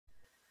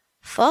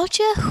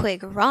Fáilte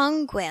chuig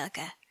rang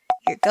Gaeilge,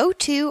 your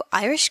go-to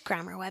Irish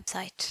grammar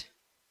website.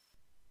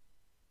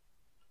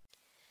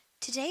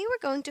 Today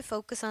we're going to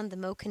focus on the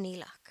Modh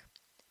Coinníollach.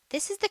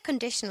 This is the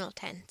conditional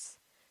tense.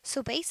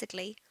 So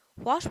basically,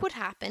 what would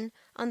happen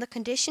on the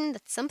condition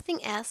that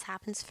something else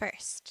happens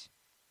first.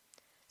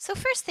 So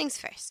first things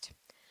first.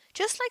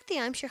 Just like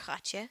the Aimsir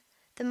Chaite,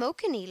 the Modh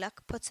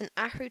Coinníollach puts an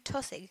athrú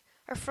tosig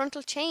or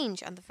frontal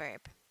change on the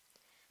verb.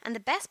 And the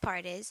best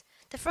part is,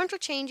 the frontal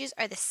changes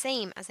are the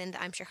same as in the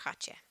Aimsir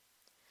Chaite.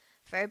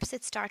 Verbs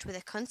that start with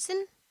a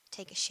consonant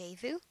take a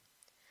shevu.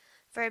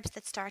 Verbs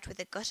that start with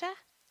a gutta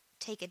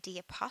take a D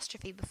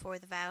apostrophe before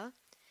the vowel.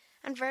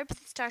 And verbs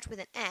that start with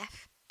an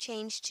F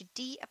change to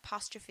D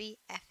apostrophe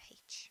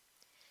FH.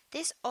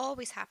 This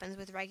always happens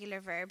with regular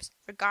verbs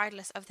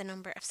regardless of the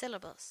number of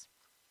syllables.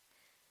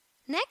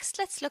 Next,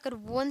 let's look at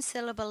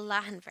one-syllable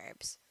Leathan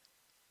verbs.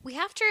 We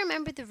have to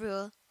remember the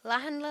rule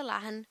Leathan la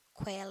Leathan,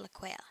 Caol la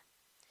Caol.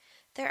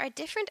 There are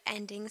different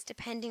endings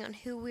depending on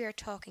who we are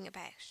talking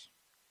about.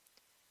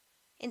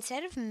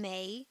 Instead of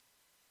may,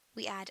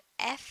 we add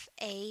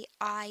F-A-I-N-N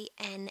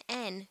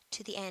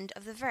to the end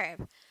of the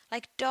verb,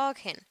 like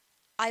doghin,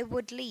 I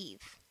would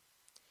leave.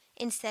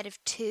 Instead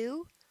of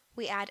to,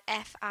 we add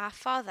F-A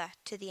father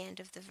to the end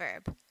of the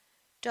verb,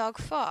 dog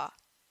fa,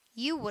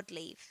 you would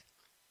leave.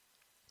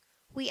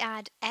 We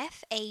add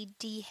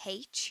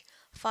F-A-D-H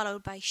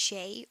followed by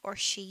she or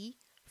she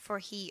for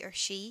he or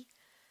she,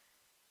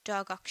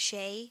 dogach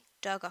she,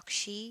 dogach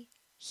she,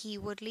 he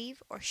would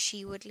leave or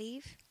she would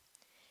leave.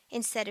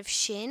 Instead of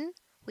shin,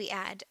 we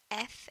add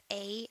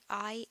F-A-I-M-I-S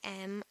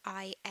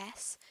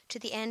to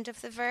the end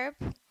of the verb,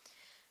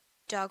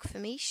 dog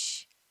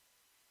famish,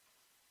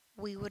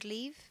 we would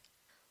leave.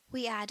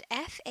 We add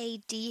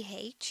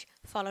F-A-D-H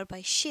followed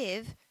by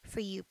shiv for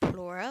you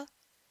plural,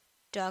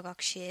 dogach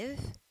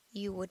shiv,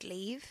 you would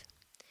leave.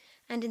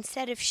 And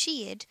instead of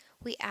she'd,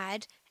 we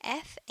add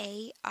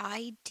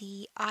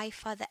F-A-I-D-I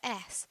for the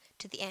S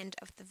to the end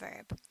of the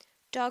verb,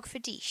 dog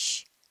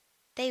fadish,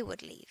 they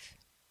would leave.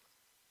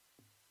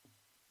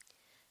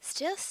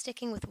 Still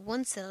sticking with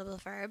one-syllable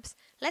verbs,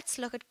 let's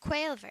look at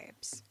Caol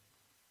verbs.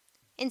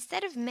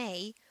 Instead of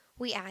may,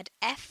 we add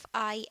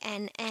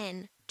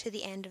F-I-N-N to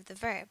the end of the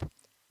verb,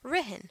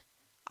 rihin,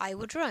 I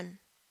would run.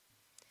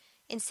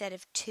 Instead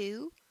of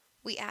to,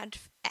 we add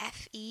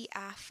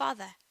F-E-A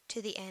father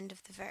to the end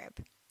of the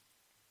verb,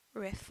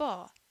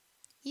 rifa,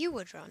 you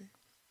would run.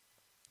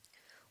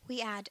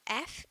 We add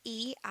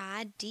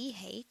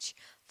F-E-A-D-H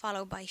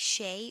followed by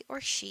she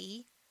or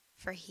she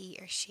for he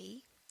or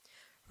she,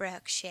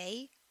 reach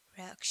she,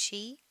 reach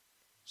she,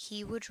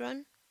 he would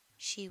run,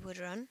 she would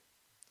run.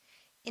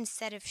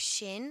 Instead of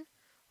shin,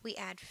 we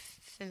add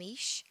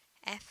famish,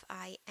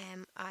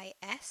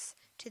 F-I-M-I-S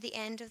to the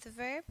end of the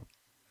verb,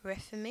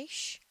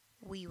 rifamish,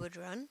 we would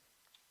run.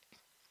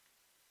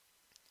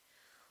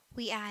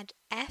 We add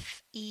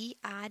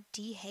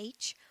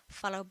F-E-A-D-H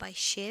followed by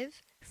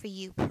shiv for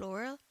you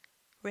plural,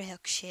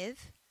 rihuk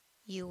shiv,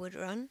 you would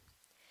run.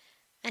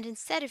 And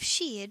instead of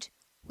she'd,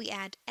 we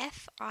add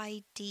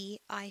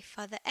F-I-D-I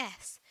for the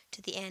S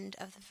to the end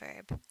of the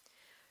verb,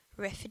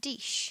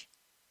 rifadish,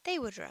 they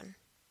would run.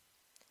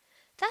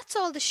 That's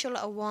all the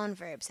Siolla Amháin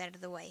verbs out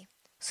of the way.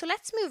 So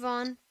let's move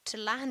on to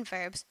Leathan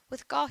verbs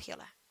with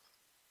Gaeilge.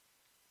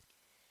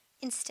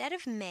 Instead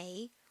of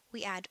may,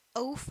 we add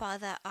O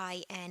father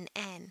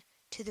I-N-N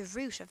to the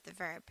root of the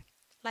verb,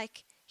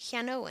 like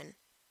cheannoin,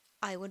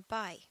 I would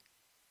buy.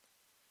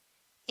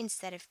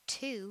 Instead of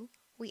to,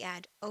 we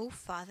add O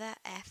father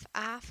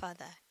F-A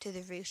father to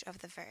the root of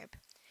the verb,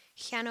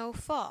 cheanno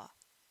fa,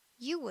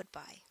 you would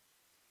buy.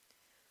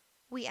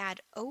 We add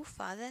O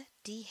father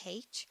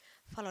D-H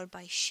followed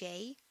by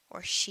she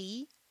or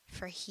she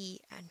for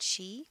he and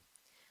she,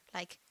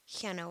 like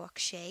cheannoach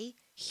she,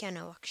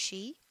 cheannoach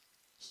she,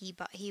 he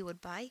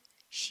would buy,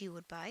 she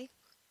would buy.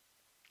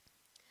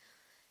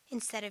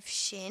 Instead of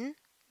shin,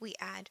 we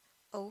add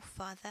O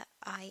father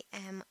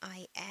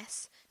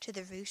I-M-I-S to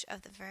the root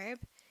of the verb,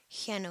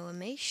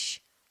 cheannoamish,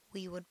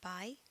 we would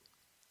buy.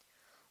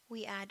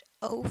 We add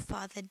O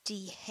father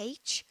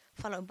D-H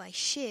followed by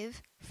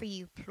shiv for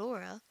you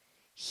plural,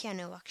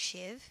 cheannoach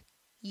shiv,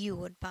 you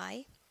would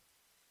buy.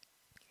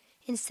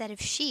 Instead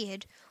of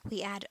she'd,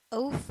 we add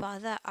O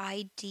father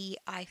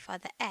I-D-I for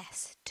the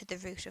S to the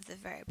root of the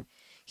verb,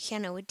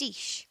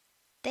 cheannoadish,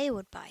 they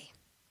would buy.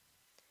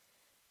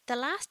 The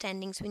last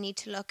endings we need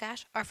to look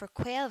at are for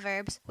Caol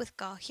verbs with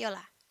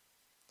Gaeilge.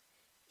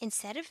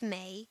 Instead of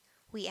may,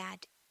 we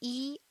add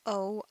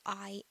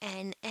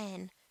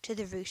E-O-I-N-N to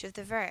the root of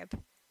the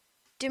verb,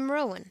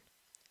 dimroan,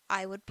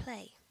 I would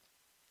play.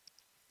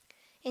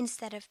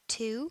 Instead of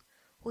to,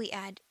 we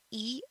add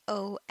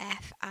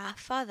E-O-F-A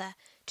father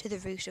to the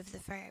root of the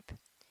verb,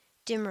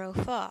 dimro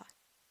fa,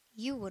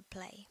 you would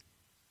play.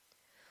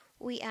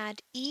 We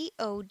add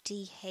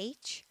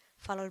E-O-D-H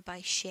followed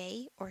by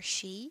she or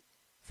she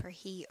for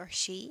he or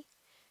she,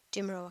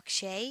 dimroach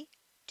she,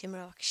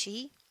 dimroach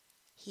she,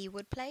 he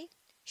would play,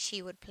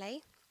 she would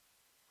play.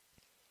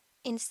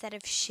 Instead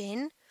of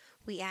shin,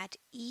 we add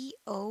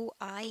E-O-I-M-I-S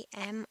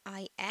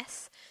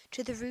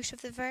to the root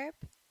of the verb,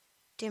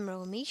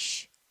 Dimro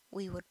mish,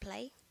 we would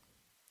play.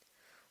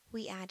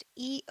 We add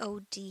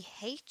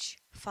EODH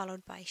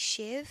followed by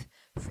shiv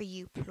for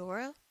you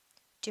plural.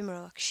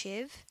 Dimroach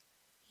shiv,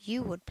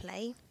 you would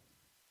play.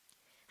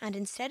 And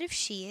instead of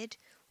shiad,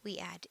 we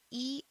add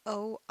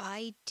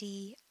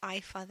EOID I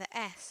for the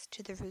S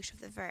to the root of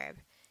the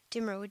verb.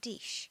 Dimro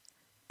adish,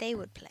 they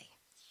would play.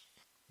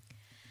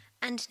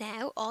 And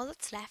now all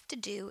that's left to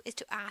do is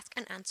to ask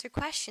and answer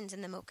questions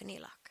in the Modh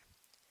Coinníollach.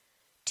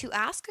 To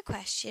ask a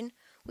question,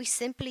 we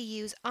simply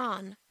use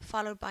on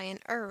followed by an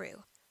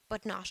tUrú,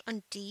 but not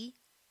on D,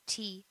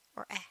 T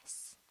or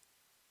S.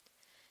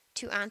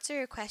 To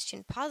answer a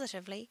question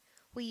positively,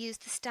 we use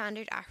the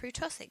standard ahrú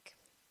tosig.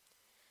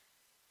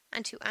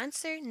 And to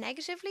answer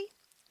negatively,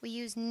 we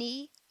use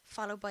ni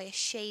followed by a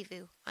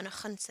shevu on a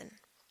chunsan.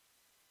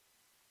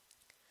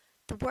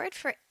 The word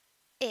for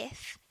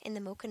if in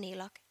the Modh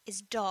Coinníollach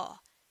is dá,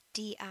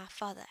 D-A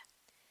fada.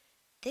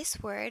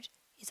 This word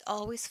is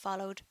always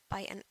followed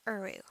by an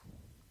tUrú.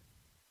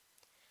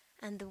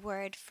 And the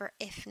word for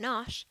if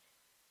not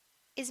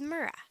is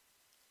mura,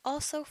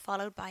 also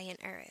followed by an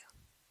tUrú.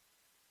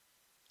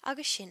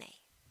 Agus sin é.